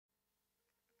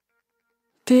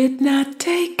Did not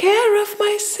take care of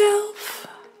myself,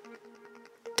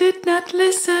 did not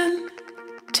listen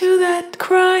to that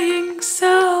crying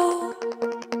soul.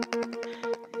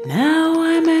 Now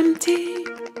I'm empty,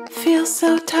 feel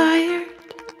so tired,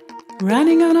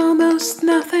 running on almost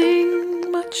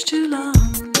nothing, much too long.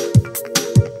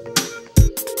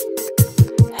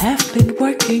 Have been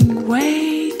working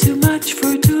way too much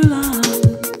for too long,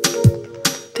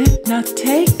 did not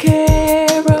take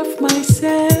care of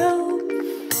myself.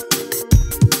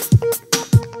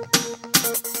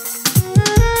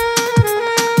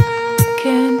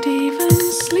 Can't even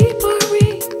sleep or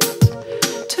read,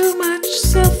 too much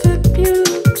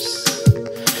self-abuse.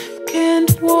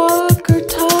 Can't walk or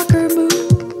talk or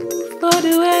move or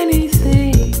do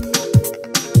anything.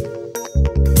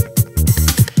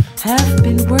 Have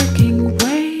been working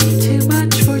way too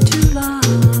much for too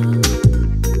long,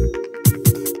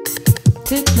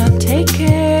 did not take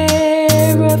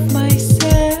care of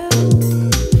myself.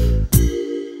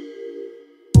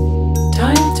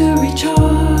 Time to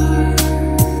recharge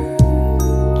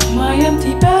my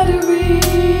empty battery,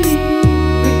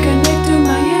 reconnect to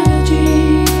my energy.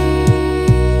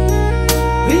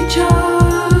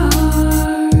 Recharge,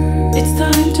 it's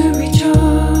time to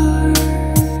recharge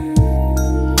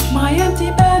my empty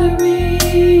battery.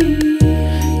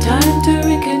 Time to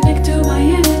reconnect to my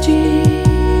energy.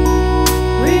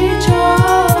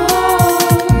 Recharge,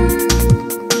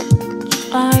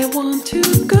 I want to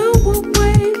go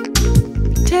away,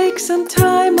 take some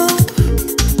time off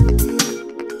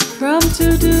from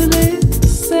to-do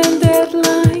lists and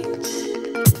deadlines,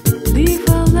 leave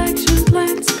all action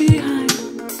plans behind,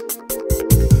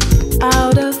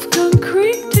 out of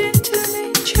concrete into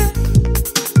nature,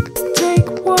 take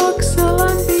walks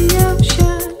along the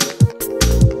ocean,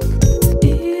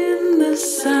 in the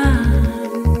sun,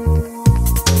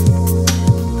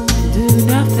 do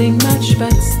nothing much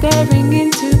but staring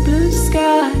into blue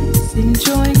skies,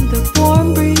 enjoying the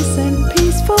warm breeze and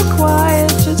peaceful quiet,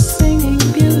 just singing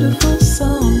beautiful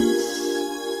songs.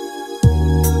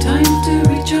 Time to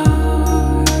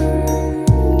recharge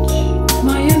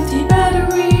my empty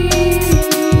battery,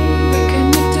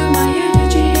 reconnect to my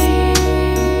energy.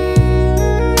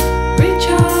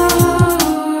 Recharge,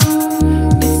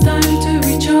 it's time to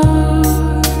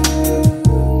recharge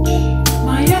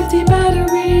my empty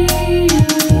battery.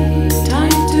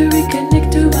 Time to reconnect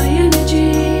to my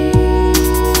energy.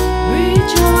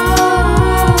 Recharge.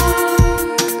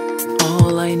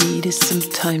 All I need is some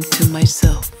time to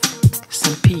myself,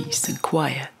 some peace and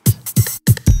quiet.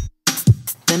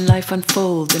 Then life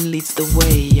unfolds and leads the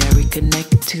way. I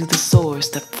reconnect to the source,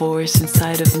 that force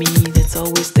inside of me that's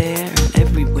always there and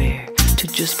everywhere to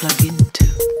just plug into.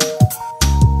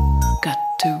 Got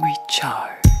to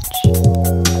recharge.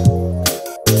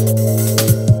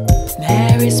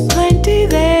 There is